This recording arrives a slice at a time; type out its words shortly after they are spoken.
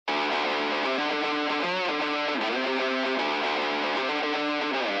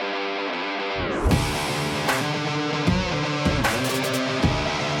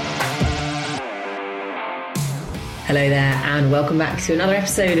Hello there and welcome back to another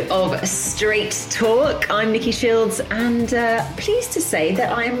episode of Straight Talk. I'm Nikki Shields and pleased to say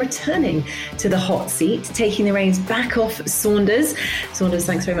that I am returning to the hot seat, taking the reins back off Saunders. Saunders,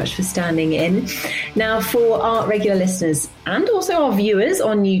 thanks very much for standing in. Now, for our regular listeners and also our viewers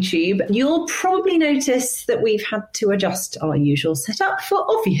on YouTube, you'll probably notice that we've had to adjust our usual setup for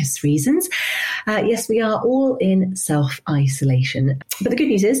obvious reasons. Yes, we are all in self-isolation. But the good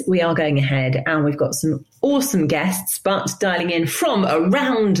news is we are going ahead and we've got some awesome guests, but dialing in from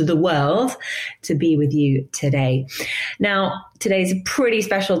around the world to be with you today. Now, today's a pretty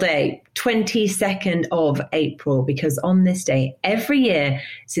special day, 22nd of April, because on this day, every year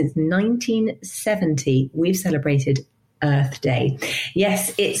since 1970, we've celebrated Earth Day.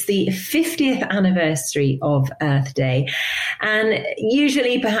 Yes, it's the 50th anniversary of Earth Day. And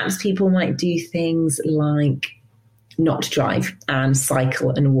usually perhaps people might do things like not drive and cycle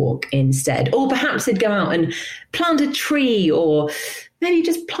and walk instead. Or perhaps they'd go out and plant a tree or maybe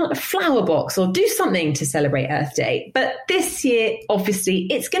just plant a flower box or do something to celebrate Earth Day. But this year, obviously,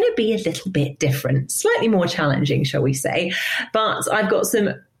 it's going to be a little bit different, slightly more challenging, shall we say. But I've got some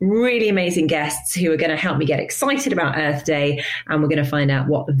really amazing guests who are going to help me get excited about Earth Day, and we're going to find out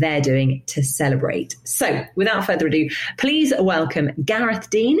what they're doing to celebrate. So without further ado, please welcome Gareth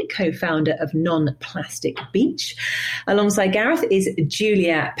Dean, co-founder of Non-Plastic Beach. Alongside Gareth is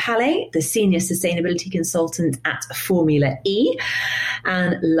Julia Pallet, the senior sustainability consultant at Formula E.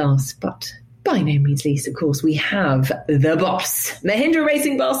 And last but by no means least, of course, we have the boss, Mahindra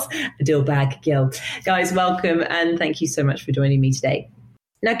Racing boss, Dilbagh Gill. Guys, welcome and thank you so much for joining me today.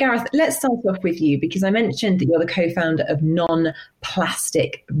 Now, Gareth, let's start off with you because I mentioned that you're the co-founder of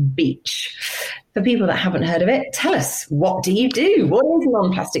Non-Plastic Beach. For people that haven't heard of it, tell us, what do you do? What is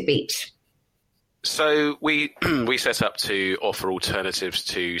Non-Plastic Beach? So we set up to offer alternatives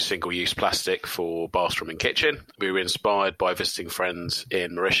to single-use plastic for bathroom and kitchen. We were inspired by visiting friends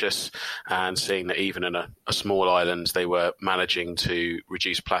in Mauritius and seeing that even in a small island, they were managing to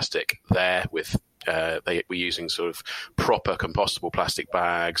reduce plastic there with they were using sort of proper compostable plastic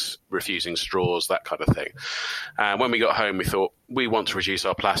bags, refusing straws, that kind of thing. And when we got home, we thought we want to reduce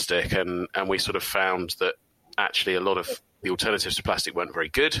our plastic, and we sort of found that actually a lot of the alternatives to plastic weren't very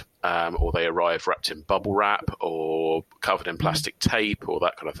good, or they arrived wrapped in bubble wrap or covered in plastic tape or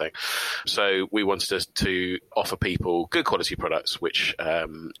that kind of thing. So we wanted to offer people good quality products which are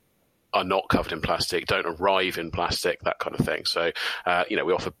not covered in plastic, don't arrive in plastic, that kind of thing. So,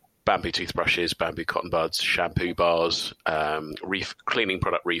 we offer bamboo toothbrushes, bamboo cotton buds, shampoo bars, cleaning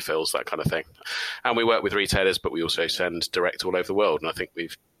product refills, that kind of thing. And we work with retailers, but we also send direct all over the world. And I think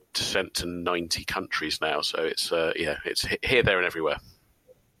we've sent to 90 countries now. So it's here, there and everywhere.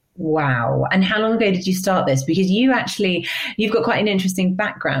 Wow. And how long ago did you start this? Because you've got quite an interesting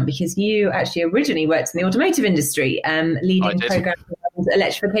background because you actually originally worked in the automotive industry, leading programs of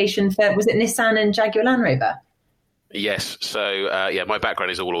electrification for, was it Nissan and Jaguar Land Rover? Yes. So, my background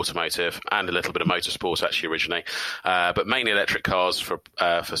is all automotive and a little bit of motorsport actually originally, but mainly electric cars for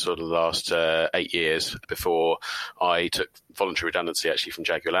sort of the last 8 years before I took voluntary redundancy actually from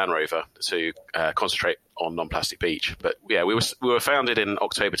Jaguar Land Rover to concentrate on Non-Plastic Beach. But yeah, we were founded in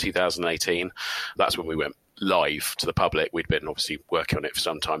October 2018. That's when we went live to the public. We'd been obviously working on it for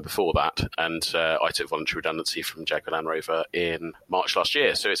some time before that, and I took voluntary redundancy from Jaguar Land Rover in March last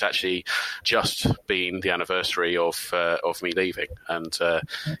year. So it's actually just been the anniversary of me leaving, and a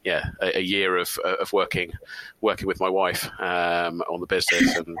year of working with my wife on the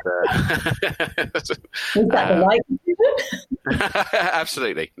business. And was that the right decision?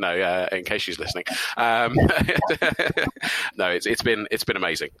 Absolutely. No, in case she's listening. No, it's been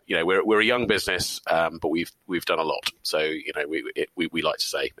amazing. We're a young business, but we've done a lot. So we like to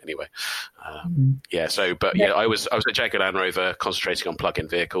say anyway. I was at Jaguar Land Rover concentrating on plug-in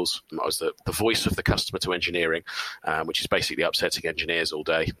vehicles. I was the voice of the customer to engineering, which is basically upsetting engineers all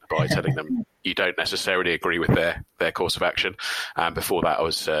day by telling them you don't necessarily agree with their course of action. Before that, I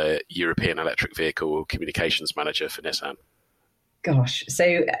was European electric vehicle communications manager for Nissan. Gosh,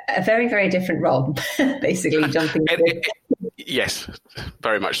 so a very, very different role, basically jumping. Yes,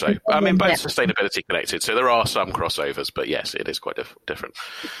 very much so. I mean, both sustainability connected, so there are some crossovers, but yes, it is quite different.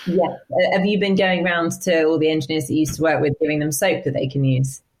 Yeah. Have you been going around to all the engineers that you used to work with, giving them soap that they can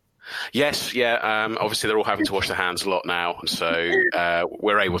use? Yes, yeah. Obviously, they're all having to wash their hands a lot now, and so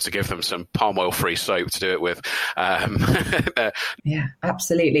we're able to give them some palm oil-free soap to do it with. Yeah,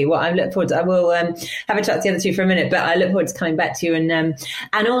 absolutely. Well, I look forward to. I will have a chat to the other two for a minute, but I look forward to coming back to you, and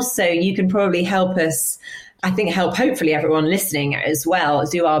also you can probably help us. I think help hopefully everyone listening as well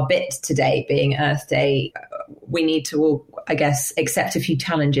do our bit today, being Earth Day. we need to all, I guess, accept a few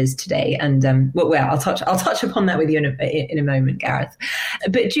challenges today. And I'll touch upon that with you in a moment, Gareth.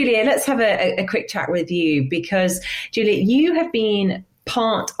 But Julia, let's have a quick chat with you, because Julia, you have been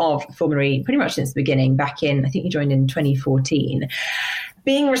part of Formula E pretty much since the beginning, back in, I think you joined in 2014.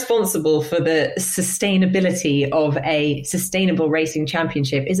 Being responsible for the sustainability of a sustainable racing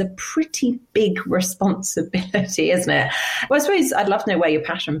championship is a pretty big responsibility, isn't it? Well, I suppose I'd love to know where your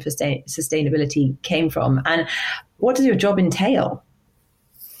passion for sustainability came from, and what does your job entail?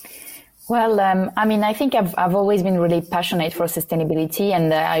 Well, I think I've always been really passionate for sustainability,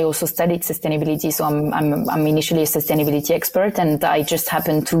 and I also studied sustainability. So I'm initially a sustainability expert, and I just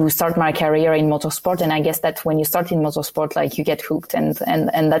happened to start my career in motorsport. And I guess that when you start in motorsport, like, you get hooked, and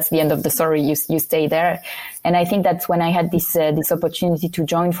that's the end of the story. You stay there. And I think that when I had this opportunity to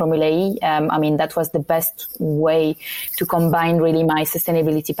join Formula E, that was the best way to combine really my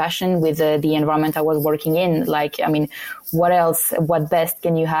sustainability passion with the environment I was working in. What best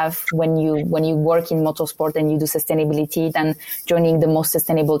can you have when you work in motorsport and you do sustainability than joining the most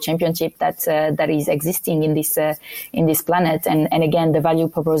sustainable championship that is existing in this planet? And again, the value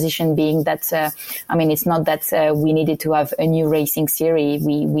proposition being that, it's not that we needed to have a new racing series.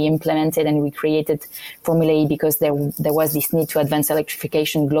 We implemented and we created Formula E because there was this need to advance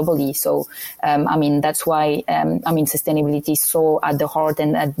electrification globally. So, that's why, sustainability is so at the heart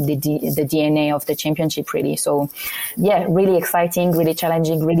and at the DNA of the championship, really. So, yeah, really exciting, really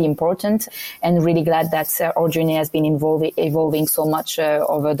challenging, really important, and really glad that our journey has been evolving so much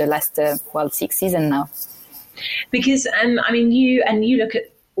over the last 6 seasons now. Because you look at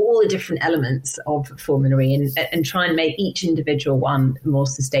all the different elements of Formula E and try and make each individual one more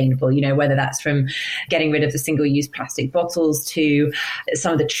sustainable, whether that's from getting rid of the single-use plastic bottles to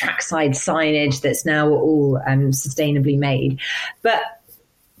some of the trackside signage that's now all sustainably made. But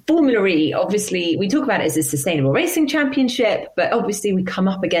Formula E, obviously, we talk about it as a sustainable racing championship, but obviously we come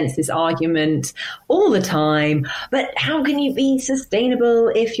up against this argument all the time. But how can you be sustainable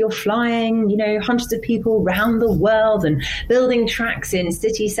if you're flying, hundreds of people around the world and building tracks in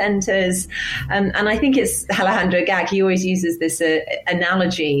city centres? And I think it's Alejandro Agag, he always uses this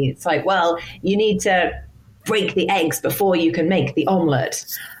analogy. It's like, well, you need to break the eggs before you can make the omelette.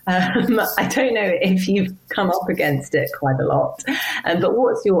 I don't know if you've come up against it quite a lot, but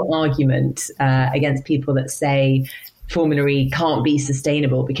what's your argument against people that say Formula E can't be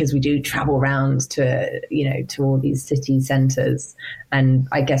sustainable because we do travel around to all these city centres, and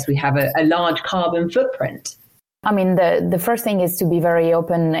I guess we have a large carbon footprint? The first thing is to be very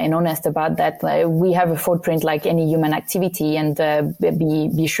open and honest about that. We have a footprint like any human activity, and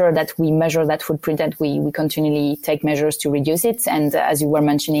be sure that we measure that footprint, and we continually take measures to reduce it. And as you were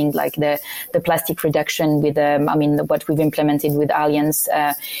mentioning, like the plastic reduction with, what we've implemented with Allianz,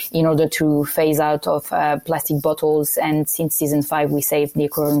 in order to phase out of plastic bottles. And since season 5, we saved the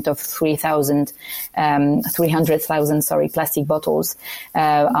equivalent of 300,000 plastic bottles.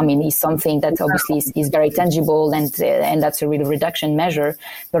 Is something that obviously is very tangible. And that's a real reduction measure.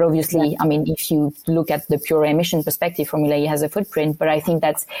 But obviously, if you look at the pure emission perspective, Formula E has a footprint. But I think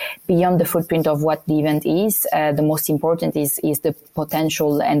that's beyond the footprint of what the event is. The most important is the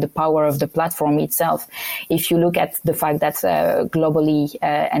potential and the power of the platform itself. If you look at the fact that globally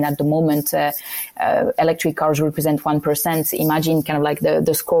and at the moment, electric cars represent 1%, imagine kind of like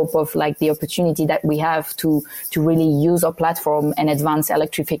the scope of like the opportunity that we have to really use our platform and advance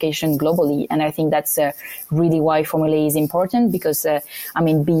electrification globally. And I think that's really why Formula E is important, because,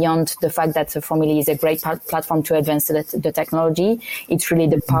 beyond the fact that Formula E is a great platform to advance the technology, it's really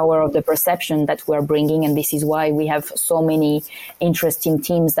the power of the perception that we're bringing. And this is why we have so many interesting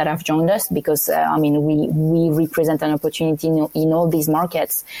teams that have joined us, because, we represent an opportunity in all these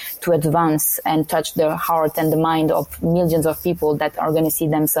markets to advance and touch the heart and the mind of millions of people that are going to see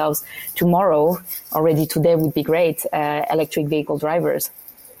themselves tomorrow, already today would be great, electric vehicle drivers.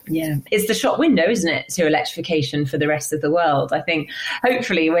 Yeah, it's the shop window, isn't it, to electrification for the rest of the world. I think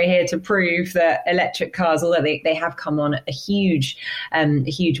hopefully we're here to prove that electric cars, although they have come on a huge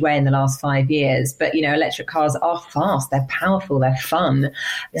way in the last 5 years, but, electric cars are fast, they're powerful, they're fun,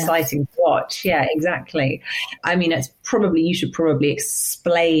 exciting to watch. Yeah, exactly. You should probably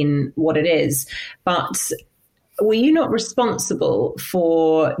explain what it is, but were you not responsible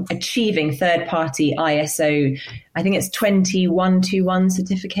for achieving third-party ISO I think it's 21221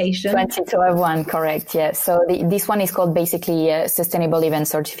 certification. 21221, correct. Yeah. So this one is called basically Sustainable Event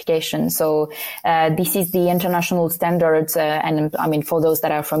Certification. So this is the international standard, and I mean, for those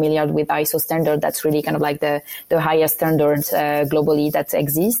that are familiar with ISO standard, that's really kind of like the highest standard globally that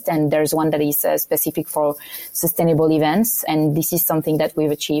exists. And there's one that is specific for sustainable events, and this is something that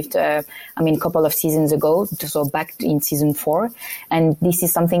we've achieved. A couple of seasons ago, so back in season 4, and this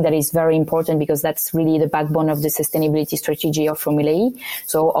is something that is very important because that's really the backbone of the sustainability strategy of Formula E.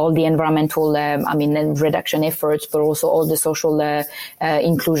 So all the environmental, reduction efforts, but also all the social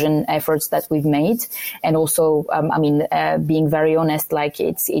inclusion efforts that we've made. And also, being very honest, like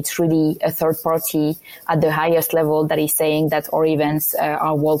it's really a third party at the highest level that is saying that our events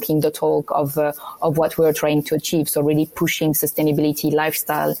are walking the talk of what we're trying to achieve. So really pushing sustainability,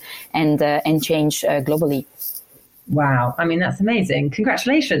 lifestyle, and change globally. Wow. I mean, that's amazing.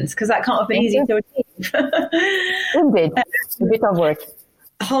 Congratulations, because that can't have been easy to achieve. Indeed. A bit of work.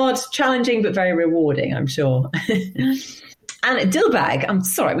 Hard, challenging, but very rewarding, I'm sure. And Dilbag, I'm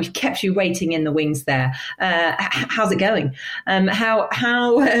sorry, we've kept you waiting in the wings there. How's it going? How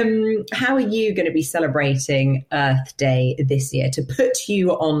are you going to be celebrating Earth Day this year? To put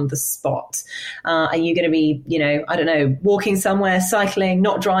you on the spot, are you going to be, walking somewhere, cycling,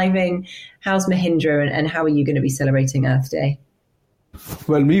 not driving? How's Mahindra, and how are you going to be celebrating Earth Day?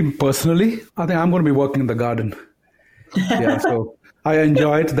 Well, me personally, I think I'm going to be working in the garden. Yeah, so I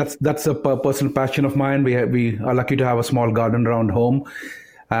enjoy it. That's a personal passion of mine. We are lucky to have a small garden around home,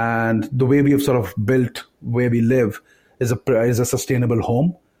 and the way we have sort of built where we live is a sustainable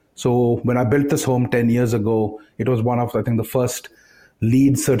home. So when I built this home 10 years ago, it was one of, I think, the first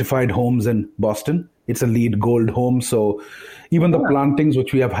LEED certified homes in Boston. It's a LEED Gold home. So even the plantings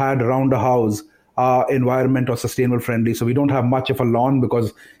which we have had around the house are environment or sustainable friendly. So we don't have much of a lawn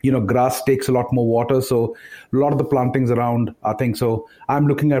because, grass takes a lot more water. So a lot of the plantings around, I think. So I'm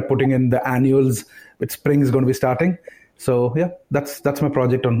looking at putting in the annuals, which spring is going to be starting. So yeah, that's my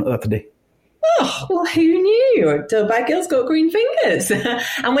project on Earth Day. Oh, well, who knew? Dilbag Girl's got green fingers.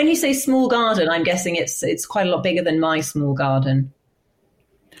 And when you say small garden, I'm guessing it's quite a lot bigger than my small garden.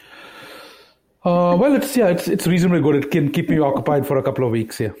 Well, it's reasonably good. It can keep me occupied for a couple of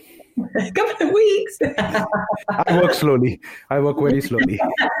weeks. Yeah. A couple of weeks. I work slowly. I work very slowly.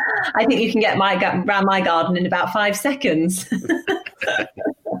 I think you can get around my garden in about 5 seconds.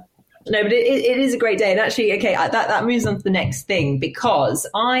 No, but it is a great day. And actually, okay, that moves on to the next thing, because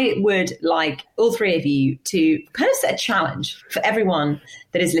I would like all three of you to kind of set a challenge for everyone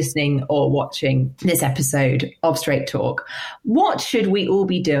that is listening or watching this episode of Straight Talk. What should we all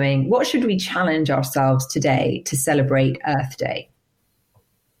be doing? What should we challenge ourselves today to celebrate Earth Day?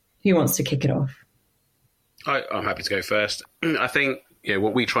 Who wants to kick it off? I'm happy to go first. I think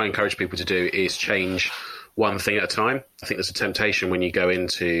what we try and encourage people to do is change one thing at a time. I think there's a temptation when you go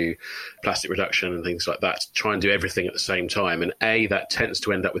into plastic reduction and things like that to try and do everything at the same time. And that tends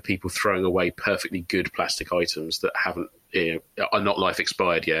to end up with people throwing away perfectly good plastic items that are not life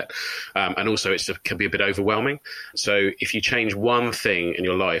expired yet. And also it can be a bit overwhelming. So if you change one thing in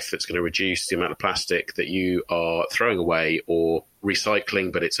your life that's going to reduce the amount of plastic that you are throwing away or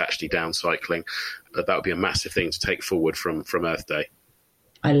recycling, but it's actually downcycling, that would be a massive thing to take forward from Earth Day.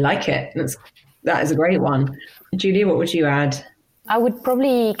 I like it. That is a great one. Julie, what would you add? I would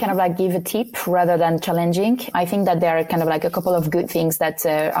probably kind of like give a tip rather than challenging. I think that there are kind of like a couple of good things that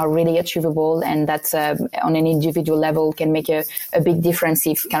are really achievable and that on an individual level can make a big difference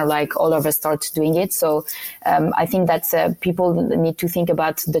if kind of like all of us start doing it. So I think that people need to think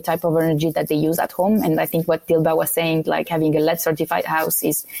about the type of energy that they use at home. And I think what Dilba was saying, like having a LED certified house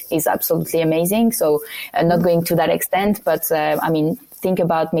is absolutely amazing. So not going to that extent, but think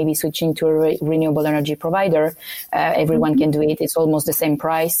about maybe switching to a renewable energy provider. Everyone can do it. It's almost the same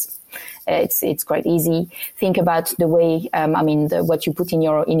price. It's quite easy. Think about the way, what you put in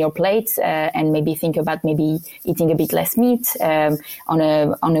your plate, and maybe think about maybe eating a bit less meat, on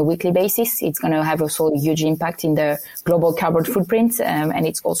a weekly basis. It's going to have also a huge impact in the global carbon footprint. And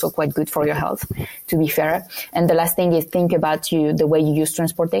it's also quite good for your health, to be fair. And the last thing is think about the way you use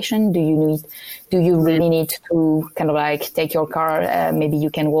transportation. Do you really need to kind of like take your car? Maybe you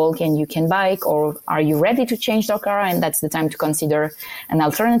can walk and you can bike, or are you ready to change your car? And that's the time to consider an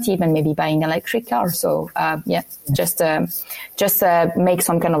alternative and maybe buying an electric car. So, just make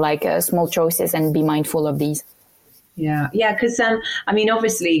some kind of like small choices and be mindful of these. Yeah. Because,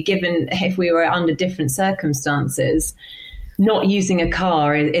 obviously, given if we were under different circumstances, not using a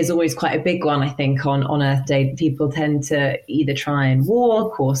car is always quite a big one, I think, on Earth Day. People tend to either try and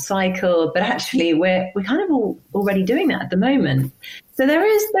walk or cycle, but actually we're kind of already doing that at the moment. So there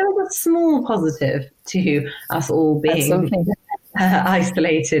is a small positive to us all being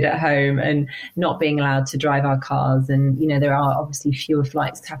isolated at home and not being allowed to drive our cars. And, there are obviously fewer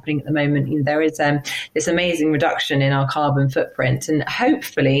flights happening at the moment. There is this amazing reduction in our carbon footprint. And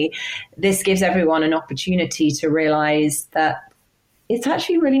hopefully this gives everyone an opportunity to realize that it's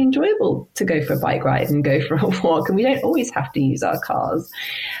actually really enjoyable to go for a bike ride and go for a walk. And we don't always have to use our cars.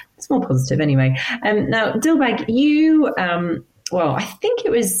 It's more positive anyway. Now, Dilbagh, you, I think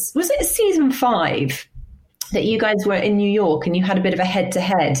was it season 5 that you guys were in New York and you had a bit of a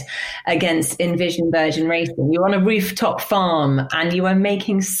head-to-head against Envision Virgin Racing? You were on a rooftop farm and you were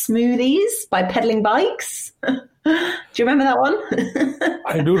making smoothies by pedaling bikes. Do you remember that one?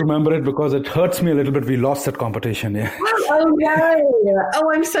 I do remember it because it hurts me a little bit. We lost that competition, yeah. Oh, no.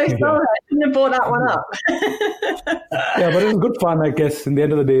 Oh, I'm so sorry. Yeah. I shouldn't have brought that one up. Yeah, but it was good fun, I guess. In the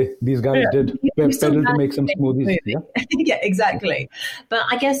end of the day, these guys did pedal to make some smoothies. Yeah? Yeah, exactly. But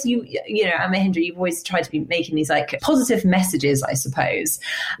I guess at Mahindra, you've always tried to be making these like positive messages, I suppose.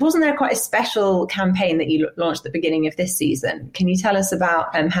 Wasn't there quite a special campaign that you launched at the beginning of this season? Can you tell us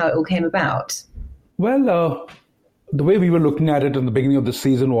about how it all came about? Well, the way we were looking at it in the beginning of the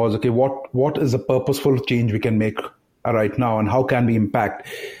season was, okay, what is a purposeful change we can make right now and how can we impact?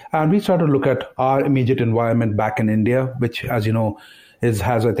 And we started to look at our immediate environment back in India, which, as you know,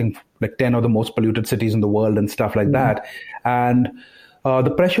 has, I think, like 10 of the most polluted cities in the world and stuff like that. And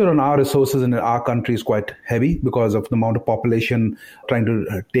the pressure on our resources in our country is quite heavy because of the amount of population trying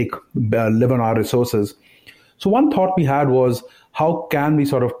to live on our resources. So one thought we had was, how can we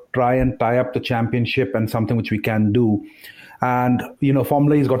sort of try and tie up the championship and something which we can do? And,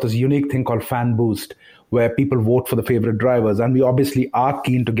 Formula E's got this unique thing called Fan Boost, where people vote for the favorite drivers. And we obviously are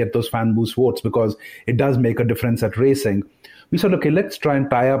keen to get those Fan Boost votes because it does make a difference at racing. We said, okay, let's try and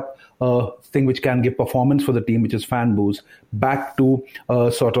tie up a thing which can give performance for the team, which is Fan Boost, back to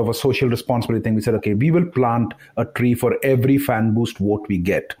sort of a social responsibility thing. We said, okay, we will plant a tree for every Fan Boost vote we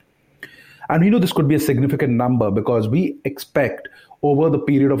get. And we know this could be a significant number because we expect over the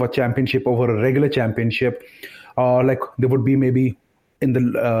period of a championship, over a regular championship, there would be maybe in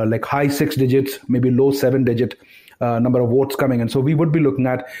the high 6 digits, maybe low 7 digit number of votes coming in. So we would be looking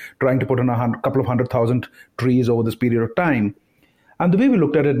at trying to put in a couple of 100,000 trees over this period of time. And the way we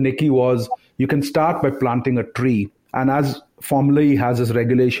looked at it, Nikki, was you can start by planting a tree. And as Formula E has this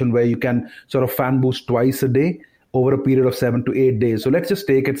regulation where you can sort of fan boost twice a day over a period of 7 to 8 days. So let's just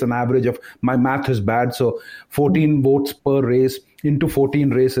take it's an average of, my math is bad, so 14 votes per race into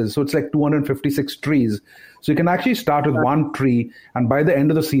 14 races. So it's like 256 trees. So you can actually start with one tree, and by the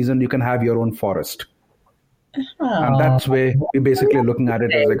end of the season, you can have your own forest. And that's where we're basically looking at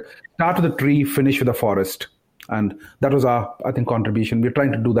it as like, start with a tree, finish with a forest. And that was our, I think, contribution. We're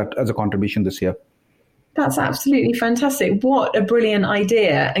trying to do that as a contribution this year. That's absolutely fantastic. What a brilliant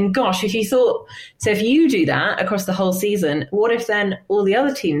idea. And gosh, if you do that across the whole season, what if then all the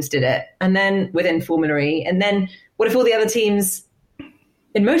other teams did it? And then within Formula E, and then what if all the other teams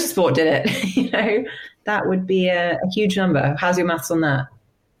in motorsport did it? That would be a huge number. How's your maths on that?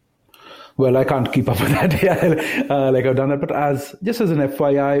 Well, I can't keep up with that like I've done that. But just as an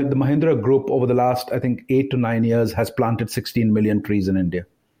FYI, the Mahindra Group over the last, I think, 8 to 9 years has planted 16 million trees in India.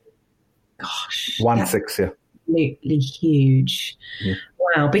 Gosh, 1/6, yeah. Absolutely huge. Yeah.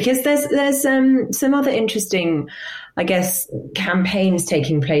 Wow, because there's some other interesting, I guess, campaigns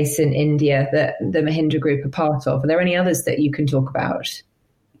taking place in India that the Mahindra Group are part of. Are there any others that you can talk about?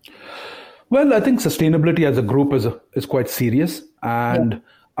 Well, I think sustainability as a group is quite serious, and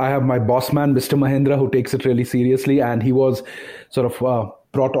I have my boss man, Mr. Mahindra, who takes it really seriously, and he was sort of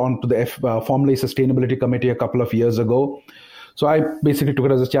brought on to the Formula E Sustainability Committee a couple of years ago. So I basically took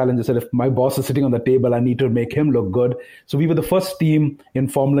it as a challenge. I said, if my boss is sitting on the table, I need to make him look good. So we were the first team in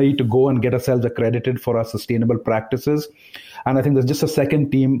Formula E to go and get ourselves accredited for our sustainable practices. And I think there's just a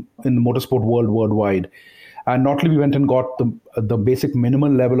second team in the motorsport world worldwide. And not only we went and got the basic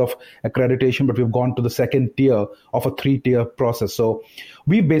minimal level of accreditation, but we've gone to the second tier of a 3-tier process. So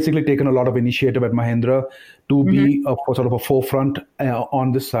we've basically taken a lot of initiative at Mahindra to be sort of a forefront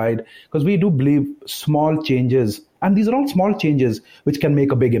on this side, because we do believe small changes, and these are all small changes which can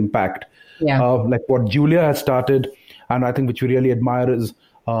make a big impact. Yeah. Like what Julia has started, and I think which we really admire is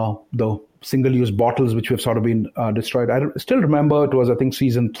the single-use bottles which have sort of been destroyed. I still remember it was, I think,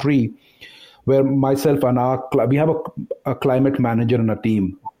 season 3, where myself and we have a climate manager in our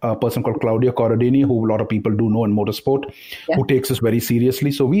team, a person called Claudia Corradini, who a lot of people do know in motorsport, who takes this very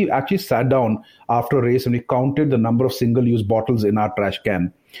seriously. So we actually sat down after a race and we counted the number of single-use bottles in our trash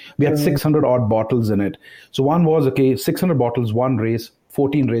can. We had 600 odd bottles in it. So one was, 600 bottles, one race,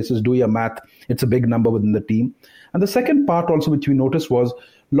 14 races, do your math. It's a big number within the team. And the second part also, which we noticed, was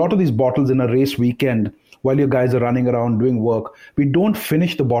a lot of these bottles in a race weekend, while you guys are running around doing work, we don't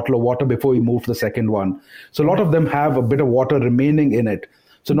finish the bottle of water before we move to the second one. So a lot of them have a bit of water remaining in it.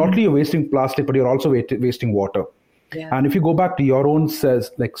 So not only you're wasting plastic, but you're also wasting water. Yeah. And if you go back to your own serve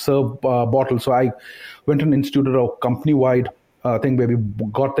bottle, so I went and instituted a company-wide thing where we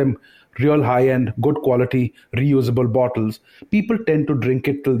got them real high-end, good quality, reusable bottles. People tend to drink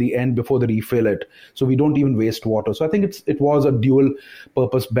it till the end before they refill it. So we don't even waste water. So I think it was a dual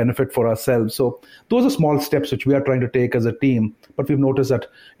purpose benefit for ourselves. So those are small steps which we are trying to take as a team, but we've noticed that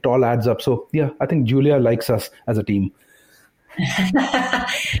it all adds up. So yeah, I think Julia likes us as a team.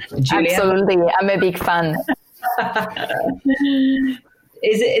 Julia? Absolutely. I'm a big fan.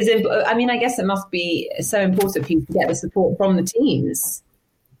 Is it? I mean, I guess it must be so important for you to get the support from the teams.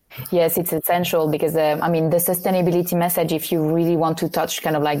 Yes, it's essential because, the sustainability message, if you really want to touch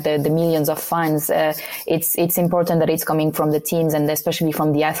kind of like the millions of fans, it's important that it's coming from the teams and especially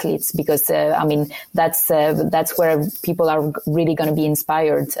from the athletes because, that's where people are really going to be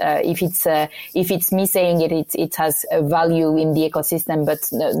inspired. If it's me saying it has a value in the ecosystem, but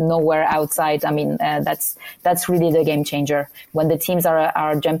nowhere outside. That's really the game changer. When the teams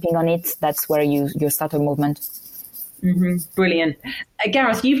are jumping on it, that's where you start a movement. Mm-hmm. Brilliant.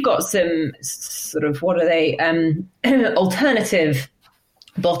 Gareth, you've got some sort of, what are they, alternative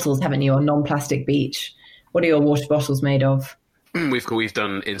bottles, haven't you, on non-plastic beach? What are your water bottles made of? We've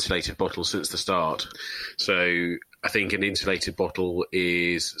done insulated bottles since the start. So I think an insulated bottle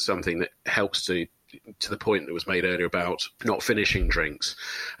is something that helps to the point that was made earlier about not finishing drinks.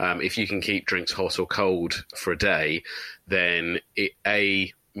 If you can keep drinks hot or cold for a day, then it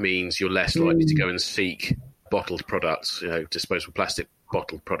means you're less likely to go and seek bottled products, disposable plastic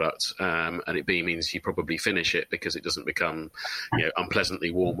bottled products, and it means you probably finish it because it doesn't become, unpleasantly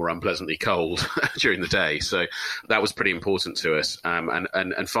warm or unpleasantly cold during the day. So that was pretty important to us,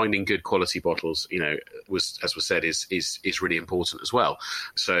 and finding good quality bottles, was, as was said, is really important as well.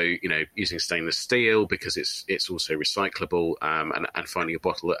 So using stainless steel because it's also recyclable, and finding a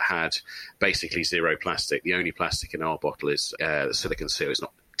bottle that had basically zero plastic. The only plastic in our bottle is the silicone seal. It's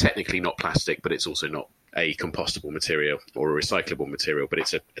not technically not plastic, but it's also not a compostable material or a recyclable material, but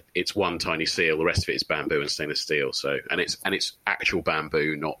it's one tiny seal. The rest of it is bamboo and stainless steel. So and it's actual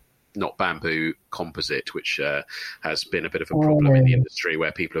bamboo, not bamboo composite, which has been a bit of a problem in the industry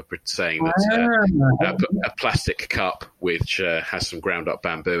where people are saying that a plastic cup which has some ground up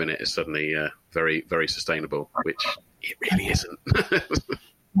bamboo in it is suddenly very, very sustainable, which it really isn't.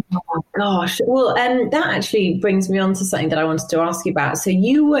 Oh gosh. Well, that actually brings me on to something that I wanted to ask you about. So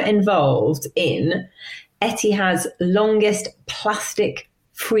you were involved in Etihad's longest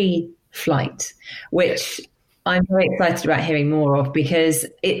plastic-free flight, which I'm very excited about hearing more of because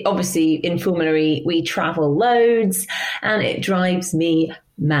it obviously in Fulminary we travel loads and it drives me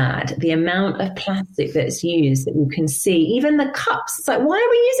mad. The amount of plastic that's used that you can see, even the cups. It's like, why are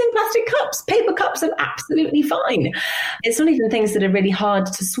we using plastic cups? Paper cups are absolutely fine. It's not even things that are really hard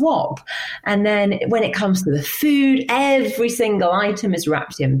to swap. And then when it comes to the food, every single item is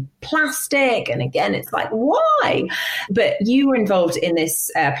wrapped in plastic. And again, it's like, why? But you were involved in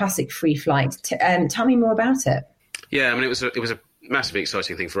this plastic-free flight. Tell me more about it. Yeah, it was a massively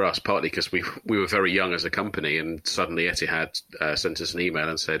exciting thing for us, partly because we were very young as a company, and suddenly Etihad sent us an email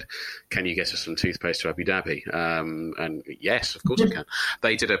and said, "Can you get us some toothpaste to Abu Dhabi?" And yes, of course we can.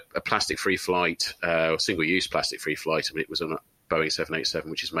 They did a plastic-free flight, single-use plastic-free flight. It was on a Boeing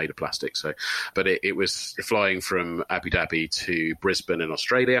 787, which is made of plastic. But it was flying from Abu Dhabi to Brisbane in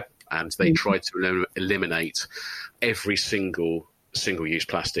Australia, and they tried to eliminate every single-use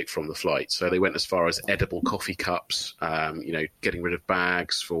plastic from the flight. So they went as far as edible coffee cups, getting rid of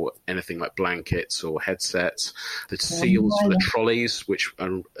bags for anything like blankets or headsets, the seals for the trolleys, which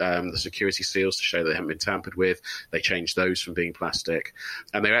are the security seals to show they haven't been tampered with. They changed those from being plastic.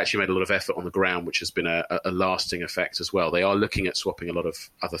 And they actually made a lot of effort on the ground, which has been a lasting effect as well. They are looking at swapping a lot of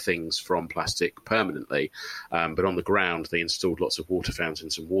other things from plastic permanently, but on the ground they installed lots of water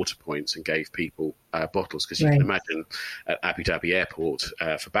fountains and water points and gave people bottles, because you can imagine at Abu Dhabi Airport,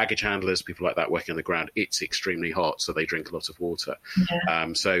 for baggage handlers, people like that working on the ground, it's extremely hot, so they drink a lot of water.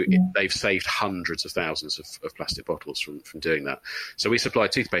 They've saved hundreds of thousands of plastic bottles from doing that. So we supply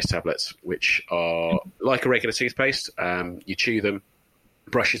toothpaste tablets, which are like a regular toothpaste. You chew them,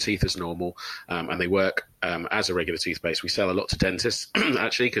 brush your teeth as normal, and they work as a regular toothpaste. We sell a lot to dentists,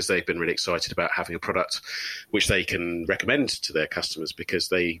 actually, because they've been really excited about having a product which they can recommend to their customers, because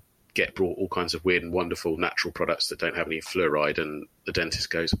they get brought all kinds of weird and wonderful natural products that don't have any fluoride, and the dentist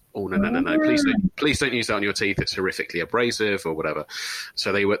goes, "Oh no, please don't use that on your teeth. It's horrifically abrasive or whatever."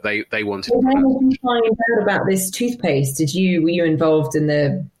 So they wanted. Well, when did you find out about this toothpaste? Were you involved in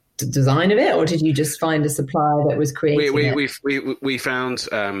the design of it, or did you just find a supplier that was creating it? We found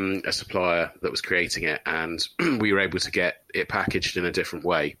a supplier that was creating it, and we were able to get it packaged in a different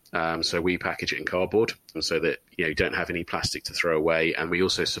way. So we package it in cardboard, and so that you don't have any plastic to throw away. And we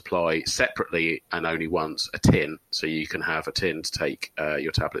also supply separately and only once a tin, so you can have a tin to take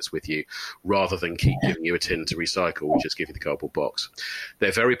your tablets with you, rather than keep giving you a tin to recycle. We just give you the cardboard box.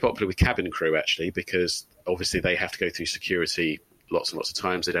 They're very popular with cabin crew, actually, because obviously they have to go through security lots and lots of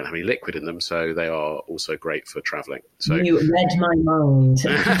times. They don't have any liquid in them, so they are also great for travelling. So you read my mind.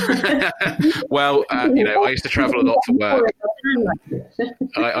 Well, I used to travel a lot for work.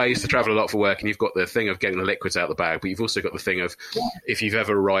 I used to travel a lot for work, and you've got the thing of getting the liquids out of the bag, but you've also got the thing of if you've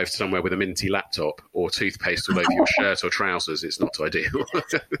ever arrived somewhere with a minty laptop or toothpaste all over your shirt or trousers, it's not ideal.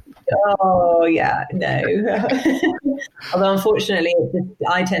 Oh, yeah, no. Although, unfortunately,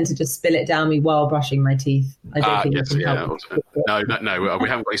 I tend to just spill it down me while brushing my teeth. I don't think yes, yeah. No, we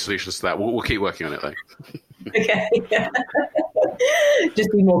haven't got any solutions to that. We'll keep working on it, though. Okay. Yeah. Just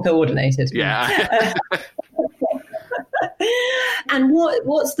be more coordinated. Yeah. And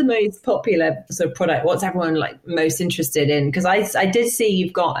what's the most popular sort of product? What's everyone most interested in? Because I did see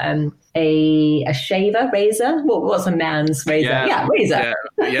you've got a shaver razor. What's a man's razor? Yeah, razor.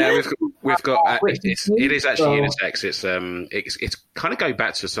 Yeah, we've got. It is actually unisex. It's kind of going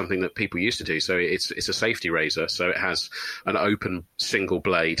back to something that people used to do. So it's a safety razor. So it has an open single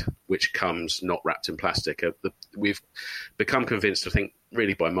blade which comes not wrapped in plastic. We've become convinced, I think,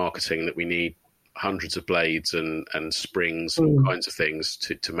 really by marketing, that we need hundreds of blades and springs and all kinds of things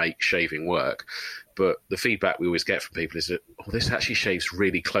to make shaving work. But the feedback we always get from people is that, this actually shaves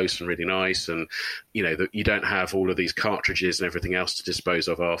really close and really nice, and that you don't have all of these cartridges and everything else to dispose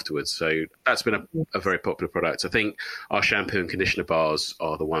of afterwards. So that's been a very popular product. I think our shampoo and conditioner bars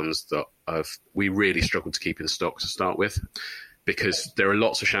are the ones that we really struggled to keep in stock to start with, because there are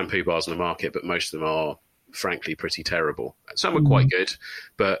lots of shampoo bars on the market, but most of them are frankly pretty terrible. Some are quite good,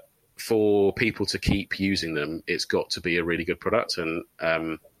 but for people to keep using them, it's got to be a really good product. And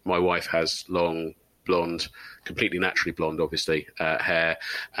my wife has long, blonde, completely naturally blonde, obviously, hair.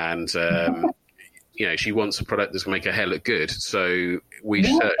 And, she wants a product that's going to make her hair look good. So we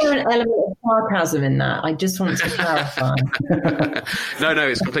searched. Is there an element of sarcasm in that? I just want to clarify. No,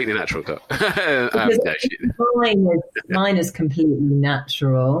 it's completely natural. Mine is completely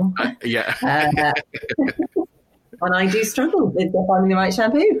natural. Yeah. And I do struggle with finding the right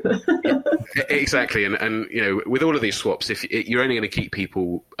shampoo. Exactly, and with all of these swaps, you're only going to keep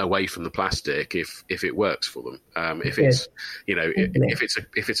people away from the plastic if it works for them. If it's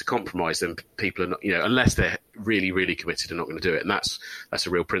a compromise, then people are not, unless they're really, really committed, are not going to do it. And that's a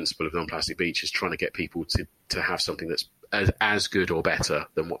real principle of Non-Plastic Beach, is trying to get people to have something that's as good or better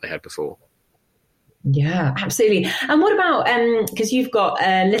than what they had before. Yeah, absolutely. And what about, because you've got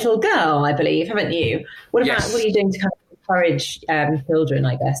a little girl, I believe, haven't you? What are you doing to kind of encourage children,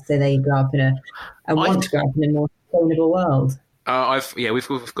 I guess, so they grow up want to grow up in a more sustainable world?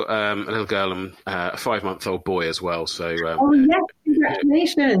 We've got a little girl and a 5-month-old boy as well. So yes,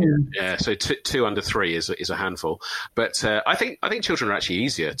 congratulations! Yeah, so 2 under 3 is a handful. But I think children are actually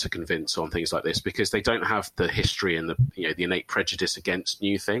easier to convince on things like this, because they don't have the history and the innate prejudice against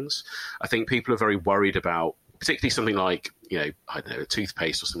new things. I think people are very worried about, particularly something like, I don't know, a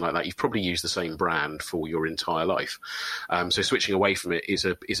toothpaste or something like that. You've probably used the same brand for your entire life. So switching away from it is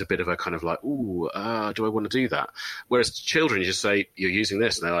a bit of a kind of like, do I want to do that? Whereas children, you just say, you're using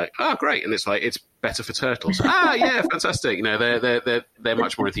this, and they're like, oh, great. And it's like, it's better for turtles. Yeah, fantastic. They're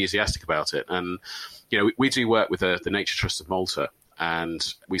much more enthusiastic about it. And, we do work with the Nature Trust of Malta,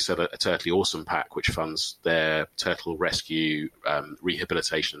 and we sell a Turtley Awesome Pack, which funds their turtle rescue,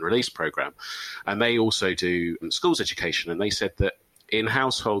 rehabilitation and release program. And they also do schools education. And they said that in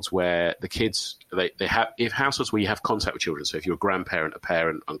households where the kids, if households where you have contact with children, so if you're a grandparent, a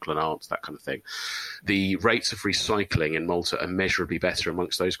parent, uncle and aunt, that kind of thing, the rates of recycling in Malta are measurably better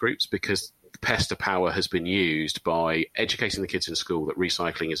amongst those groups, because pester power has been used by educating the kids in school that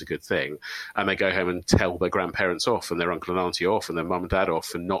recycling is a good thing, and they go home and tell their grandparents off and their uncle and auntie off and their mum and dad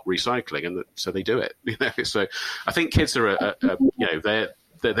off and not recycling, and so they do it. So I think kids are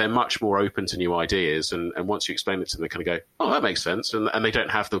they're much more open to new ideas, and once you explain it to them, they kind of go, oh, that makes sense, and they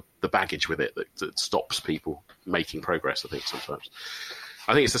don't have the baggage with it that stops people making progress, I think, sometimes.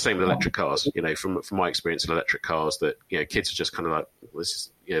 I think it's the same with electric cars. From my experience in electric cars, that kids are just kind of like,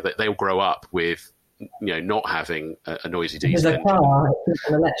 they'll grow up with not having a noisy It's diesel a engine. car, it's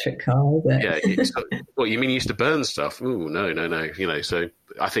an electric car, is it? Yeah. What you mean you used to burn stuff? Ooh, no. So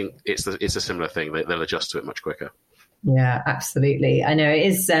I think it's a similar thing. They'll adjust to it much quicker. Yeah, absolutely. I know it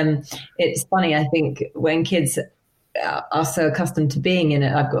is. It's funny. I think when kids are so accustomed to being in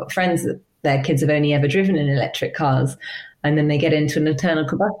it, I've got friends that their kids have only ever driven in electric cars. And then they get into an internal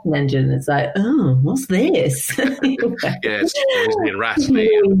combustion engine, and it's like, oh, what's this? It's noisy and raspy.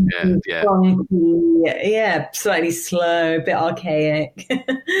 Yeah, slightly slow, a bit archaic.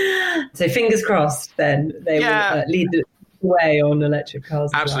 So fingers crossed, then they will lead the way on electric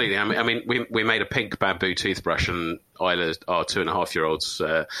cars. Absolutely. Well. I mean, we made a pink bamboo toothbrush, and Isla, our 2.5-year-old's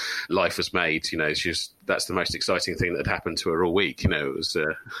life was made. That's the most exciting thing that had happened to her all week. It was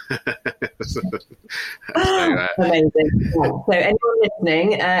amazing. So anyone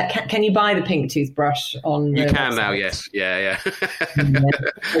listening, can you buy the pink toothbrush on? You can website? Now, yes. Yeah. Okay.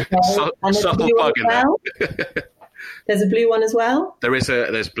 Subtle bug in there. There's a blue one as well.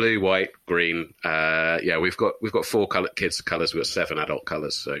 There's blue, white, green. We've got 4 kids colours. We've got 7 adult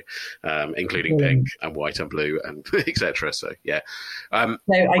colours, so including pink and white and blue and etc. So yeah. So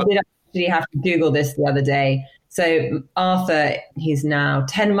I did actually have to Google this the other day. So Arthur, he's now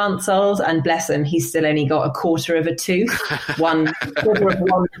 10 months old, and bless him, he's still only got a quarter of a tooth, one quarter of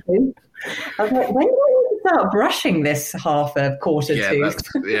one tooth. I was like, when do I start brushing this half a quarter tooth?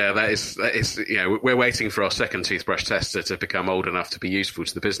 That is. We're waiting for our second toothbrush tester to become old enough to be useful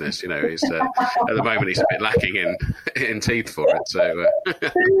to the business. At the moment he's a bit lacking in teeth for it. So.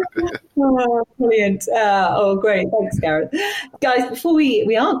 Oh, brilliant! Great, thanks, Gareth. Guys, before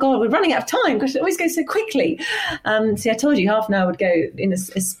we're running out of time because it always goes so quickly. See, I told you half an hour would go in a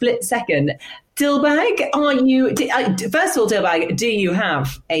split second. Dilbag, first of all, Dilbag, do you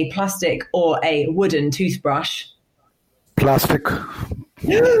have a plastic or a wooden toothbrush? Plastic.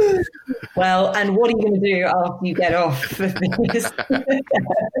 Well, and what are you going to do after you get off this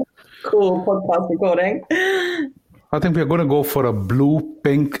cool podcast recording? I think we're going to go for a blue,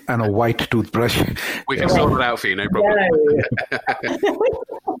 pink, and a white toothbrush. We can sort it out for you, no problem.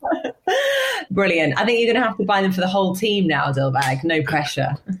 Brilliant. I think you're going to have to buy them for the whole team now, Dilbag. No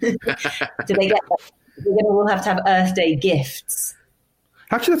pressure. Do they get that? We'll have to have Earth Day gifts.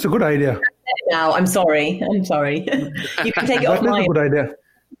 Actually, that's a good idea. Now, I'm sorry. You can take it off That's a good idea.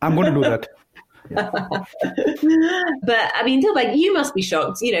 I'm going to do that. But I mean, Dilbag, you must be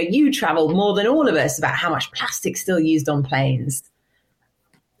shocked. You travel more than all of us about how much plastic's still used on planes.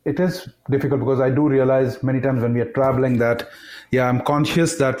 It is difficult because I do realize many times when we are traveling that, I'm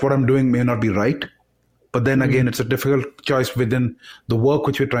conscious that what I'm doing may not be right. But then again, it's a difficult choice within the work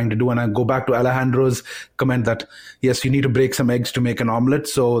which we're trying to do. And I go back to Alejandro's comment that, yes, you need to break some eggs to make an omelette.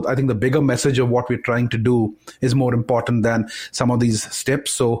 So I think the bigger message of what we're trying to do is more important than some of these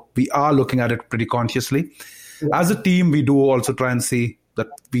steps. So we are looking at it pretty consciously. Yeah. As a team, we do also try and see that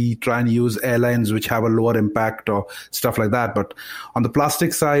we try and use airlines which have a lower impact or stuff like that. But on the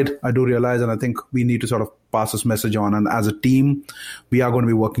plastic side, I do realize, and I think we need to sort of pass this message on. And as a team, we are going to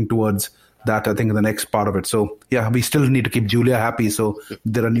be working towards that, I think, in the next part of it. So, we still need to keep Julia happy. So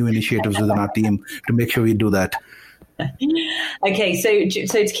there are new initiatives within our team to make sure we do that. Okay, so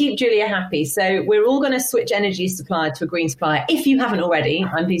to keep Julia happy, so we're all going to switch energy supplier to a green supplier. If you haven't already,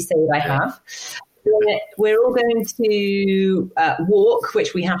 I'm pleased to say that I have. We're all going to walk,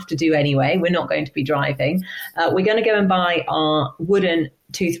 which we have to do anyway. We're not going to be driving. We're going to go and buy our wooden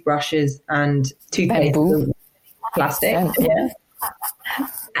toothbrushes and toothpaste. Plastic. Yeah.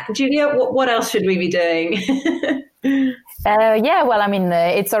 Julia, what else should we be doing?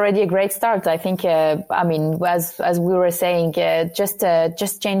 It's already a great start. I think, as we were saying,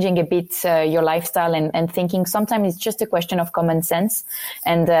 just changing a bit your lifestyle and thinking sometimes it's just a question of common sense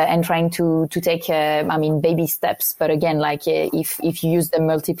and trying to take, baby steps. But again, if you use the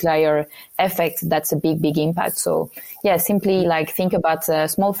multiplier effect, that's a big impact. So simply think about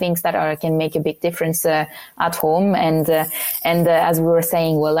small things that can make a big difference at home. And as we were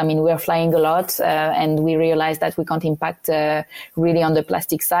saying, we're flying a lot and we realize that we can't impact really on the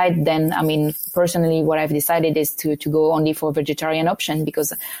plastic side. Then, personally, what I've decided is to go only for vegetarian option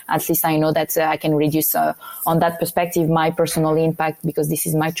because at least I know that I can reduce on that perspective my personal impact because this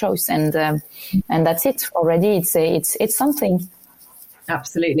is my choice. And that's it already. It's something.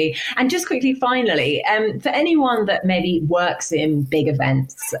 Absolutely. And just quickly, finally, for anyone that maybe works in big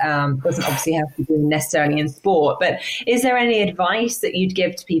events, doesn't obviously have to be necessarily in sport, but is there any advice that you'd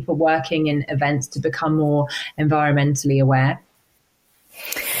give to people working in events to become more environmentally aware?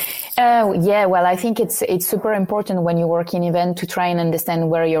 Yeah, well, I think it's super important when you work in event to try and understand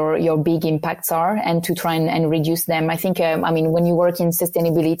where your big impacts are and to try and reduce them. I think, when you work in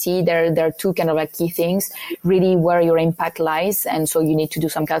sustainability, there are two kind of like key things, really where your impact lies. And so you need to do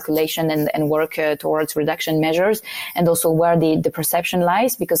some calculation and work towards reduction measures, and also where the perception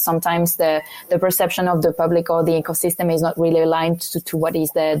lies, because sometimes the perception of the public or the ecosystem is not really aligned to what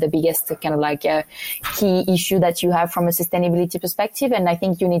is the biggest kind of like key issue that you have from a sustainability perspective. And I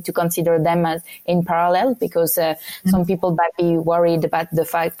think you need to consider them as in parallel, because some people might be worried about the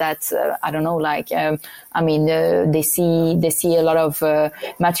fact that they see a lot of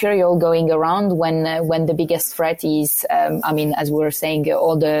material going around when the biggest threat is as we were saying,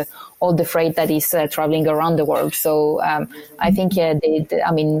 all the freight that is traveling around the world. So I think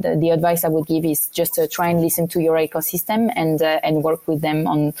the advice I would give is just to try and listen to your ecosystem and work with them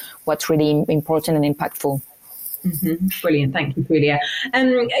on what's really important and impactful. Mm-hmm. Brilliant. Thank you, Julia.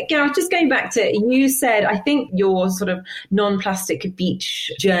 Gareth, just going back to, you said, I think your sort of non-plastic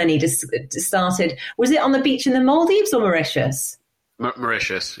beach journey just started, was it on the beach in the Maldives or Mauritius?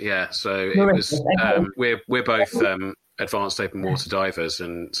 Mauritius, yeah. So Mauritius, it was, okay. we're both advanced open water divers,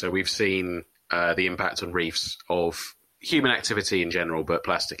 and so we've seen the impact on reefs of human activity in general, but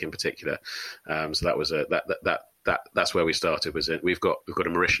plastic in particular. So that was that's where we started. We've got a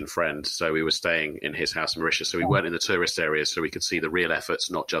Mauritian friend, so we were staying in his house in Mauritius, so we weren't in the tourist areas, so we could see the real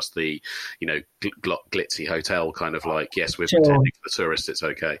efforts, not just the glitzy hotel kind of like, yes, we're pretending for the tourists, it's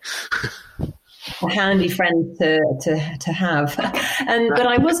okay. A handy friend to have. But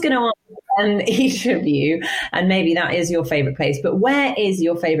I was going to ask each of you, and maybe that is your favorite place, but where is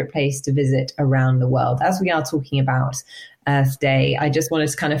your favorite place to visit around the world? As we are talking about Earth Day, I just wanted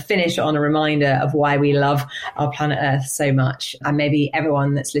to kind of finish on a reminder of why we love our planet Earth so much. And maybe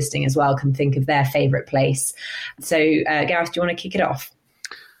everyone that's listening as well can think of their favorite place. So Gareth, do you want to kick it off?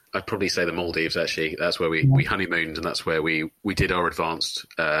 I'd probably say the Maldives, actually. That's where we honeymooned, and that's where we did our advanced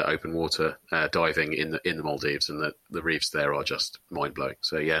open water diving in the Maldives, and the reefs there are just mind blowing.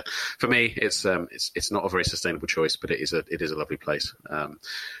 So yeah, for me, it's not a very sustainable choice, but it is a lovely place.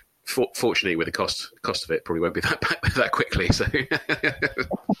 Fortunately, with the cost of it, probably won't be that quickly. So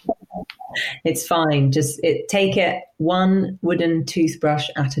it's fine. Just take it one wooden toothbrush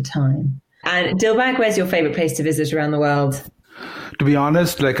at a time. And Dilbag, where's your favorite place to visit around the world? To be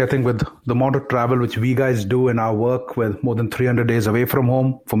honest, I think with the amount of travel which we guys do in our work, with more than 300 days away from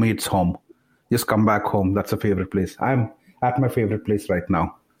home, for me, it's home. Just come back home. That's a favorite place. I'm at my favorite place right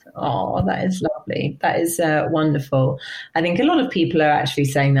now. Oh, that is lovely. That is wonderful. I think a lot of people are actually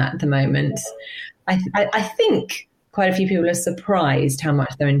saying that at the moment. I think quite a few people are surprised how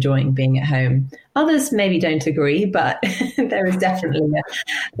much they're enjoying being at home. Others maybe don't agree, but there is definitely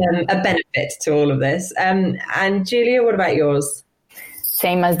a benefit to all of this. And Julia, what about yours?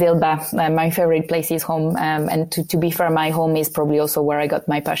 Same as Dilba. My favorite place is home. And to be fair, my home is probably also where I got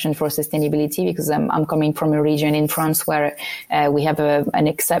my passion for sustainability, because I'm coming from a region in France where we have an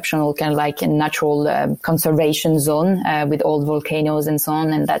exceptional kind of like a natural conservation zone with old volcanoes and so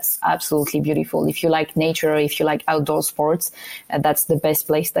on. And that's absolutely beautiful. If you like nature, if you like outdoor sports, that's the best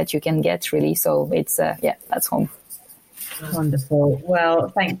place that you can get, really. So it's, that's home. Wonderful. Well,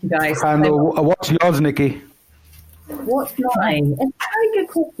 thank you guys. And what's yours, Nikki? What's mine? It's a very good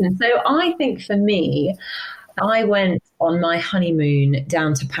question. So I think for me, I went on my honeymoon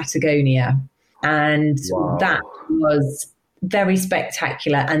down to Patagonia, and that was very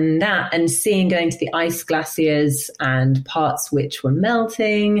spectacular. And seeing going to the ice glaciers and parts which were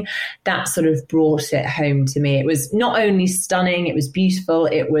melting, that sort of brought it home to me. It was not only stunning, it was beautiful,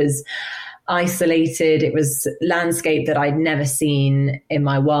 it was isolated, it was landscape that I'd never seen in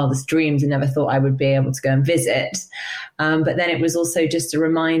my wildest dreams and never thought I would be able to go and visit. But then it was also just a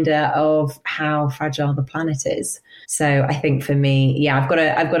reminder of how fragile the planet is. So I think for me, I've got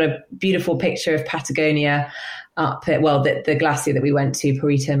a beautiful picture of Patagonia up at, the glacier that we went to,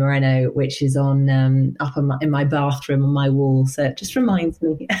 Perito Moreno, which is on up in my bathroom on my wall. So it just reminds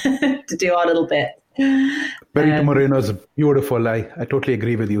me to do our little bit. Perito Moreno is beautiful. I totally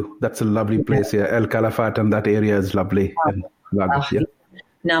agree with you. That's a lovely place. Yeah, El Calafate and that area is lovely.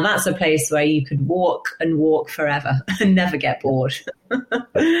 Now that's a place where you could walk and walk forever and never get bored.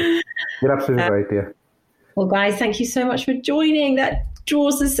 You're absolutely right. Yeah. Well, guys, thank you so much for joining. That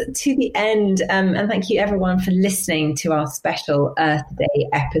draws us to the end. And thank you everyone for listening to our special Earth Day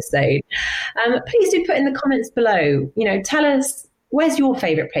episode. Please do put in the comments below, tell us, where's your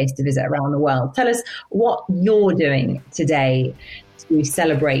favorite place to visit around the world? Tell us what you're doing today to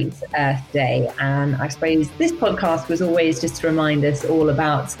celebrate Earth Day. And I suppose this podcast was always just to remind us all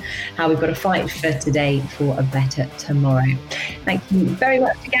about how we've got to fight for today for a better tomorrow. Thank you very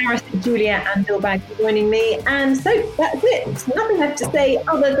much to Gareth, Julia and Bill Bagg for joining me. And so that's it. There's nothing left to say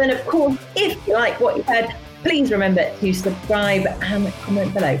other than, of course, if you like what you've heard, please remember to subscribe and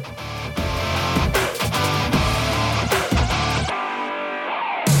comment below.